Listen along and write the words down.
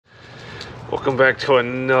Welcome back to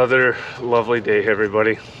another lovely day,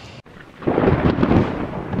 everybody.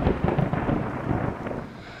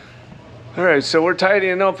 Alright, so we're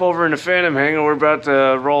tidying up over in the Phantom hangar. We're about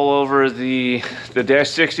to roll over the Dash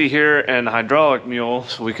 60 here and the hydraulic mule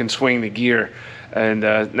so we can swing the gear. And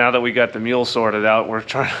now that we got the mule sorted out, we're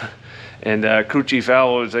trying to, and Crew Chief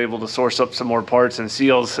Al was able to source up some more parts and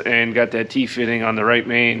seals and got that T-fitting on the right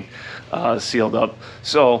main sealed up.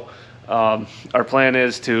 So our plan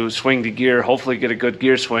is to swing the gear, hopefully get a good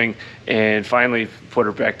gear swing, and finally put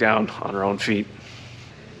her back down on her own feet.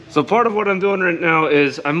 So part of what I'm doing right now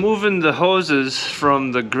is I'm moving the hoses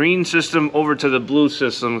from the green system over to the blue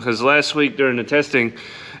system, because last week during the testing,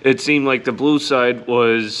 it seemed like the blue side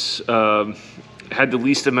was had the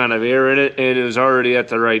least amount of air in it, and it was already at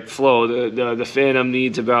the right flow. The Phantom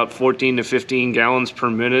needs about 14 to 15 gallons per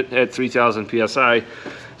minute at 3,000 psi.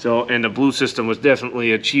 So, and the blue system was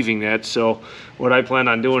definitely achieving that. So what I plan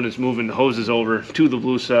on doing is moving the hoses over to the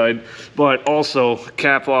blue side, but also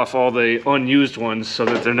cap off all the unused ones so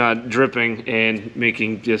that they're not dripping and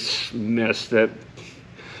making this mess that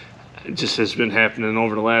just has been happening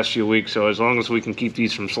over the last few weeks. So as long as we can keep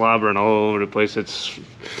these from slobbering all over the place, it's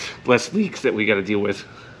less leaks that we got to deal with.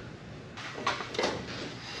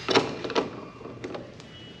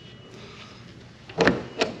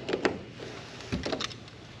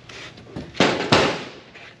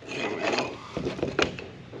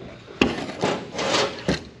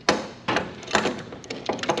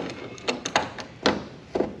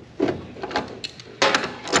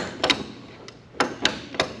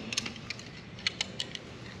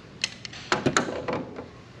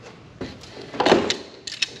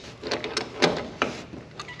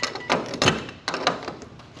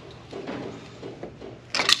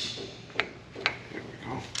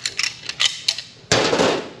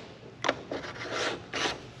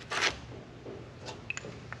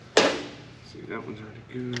 That one's already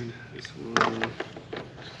good. This one.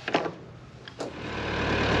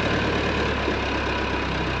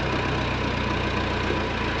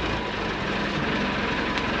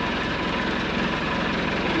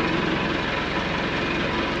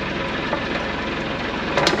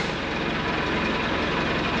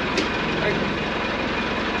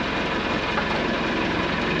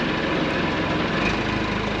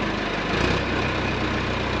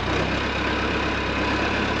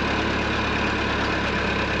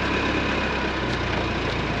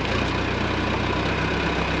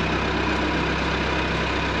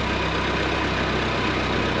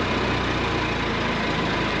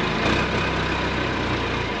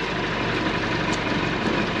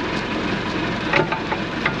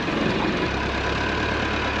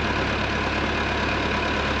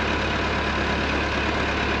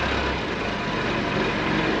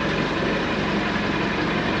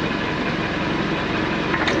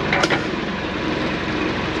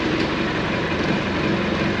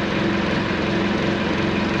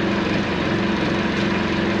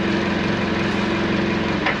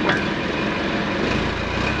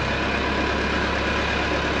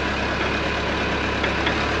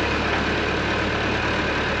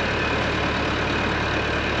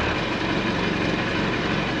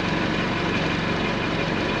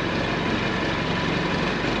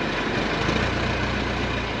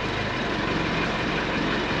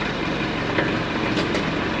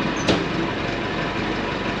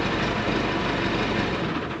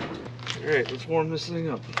 Alright, let's warm this thing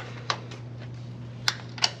up.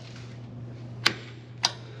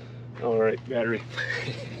 Alright, battery.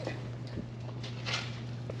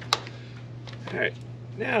 Alright,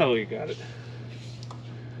 now we got it.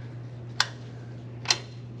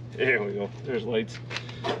 There we go. There's lights.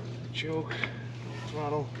 Choke.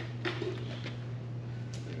 Throttle.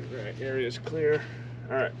 Alright, area's clear.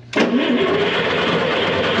 Alright.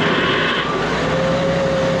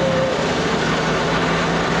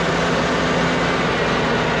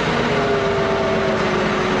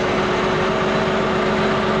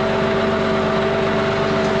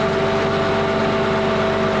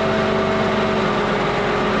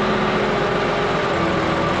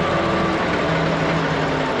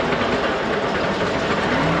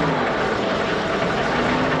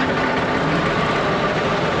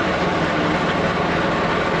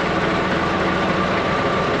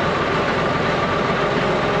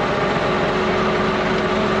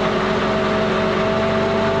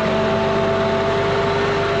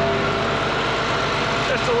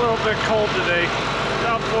 Bit cold today,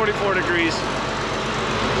 about 44 degrees.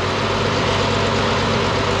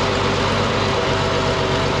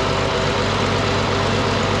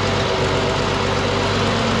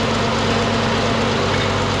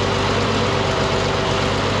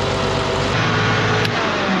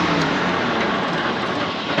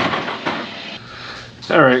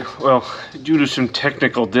 All right, well, due to some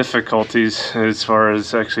technical difficulties as far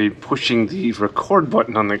as actually pushing the record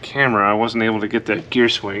button on the camera, I wasn't able to get that gear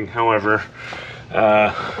swing. However,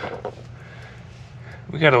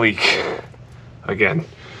 we got a leak again.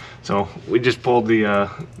 So we just pulled the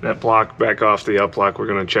that block back off the uplock. We're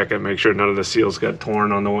gonna check it, make sure none of the seals got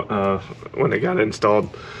torn on the when they got installed.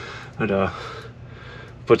 But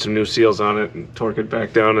put some new seals on it and torque it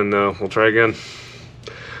back down, and we'll try again.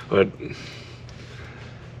 But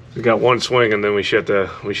we got one swing, and then we shut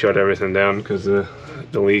everything down because of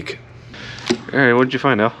the leak. All right, what did you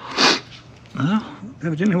find out? Well,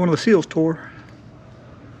 evidently one of the seals tore.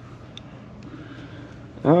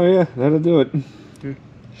 Oh yeah, that'll do it.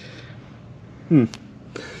 All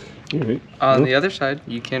right. On the other side,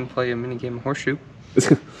 you can play a mini game of horseshoe.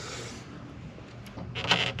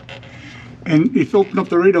 And if you open up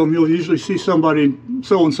the radome, you'll usually see somebody,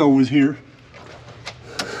 so-and-so was here.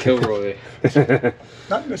 Kilroy.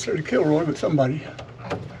 Not necessarily Kilroy, but somebody.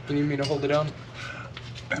 You need me to hold it down?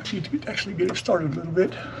 I need to actually get it started a little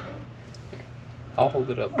bit. I'll hold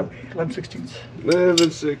it up. Okay, 11/16.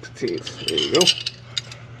 11/16. There you go.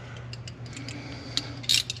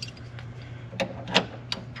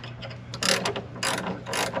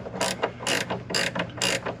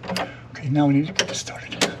 Okay, now we need to get this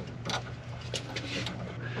started.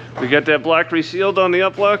 We got that block resealed on the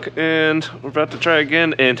uplock, and we're about to try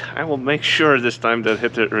again, and I will make sure this time to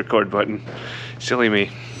hit the record button. Silly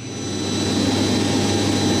me.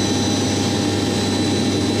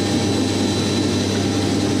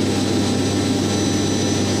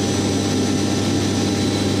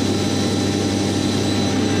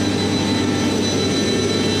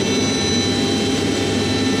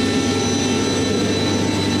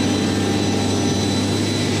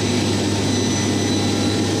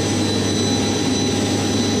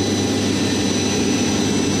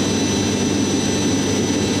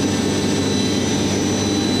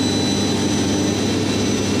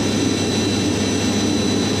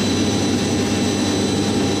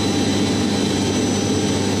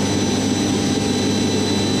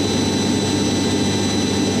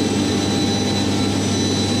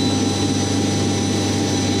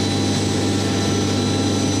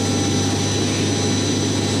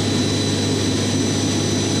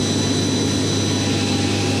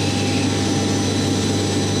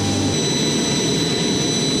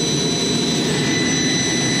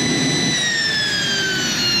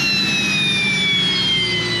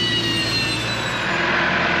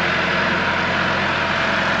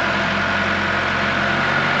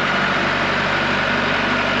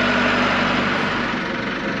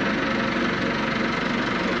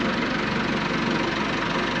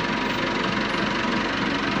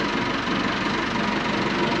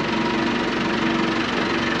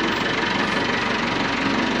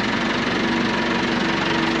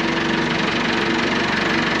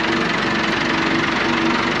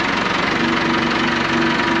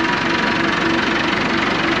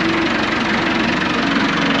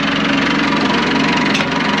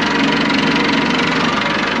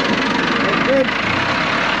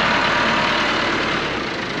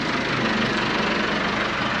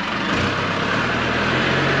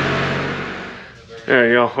 There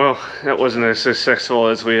you go. Well, that wasn't as successful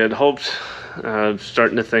as we had hoped.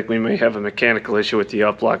 Starting to think we may have a mechanical issue with the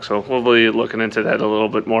uplock, so we'll be looking into that a little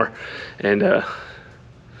bit more, and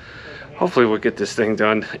hopefully we'll get this thing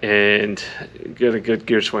done and get a good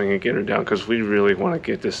gear swing and get her down, because we really want to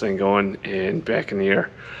get this thing going and back in the air.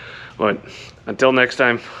 But until next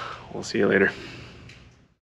time, we'll see you later.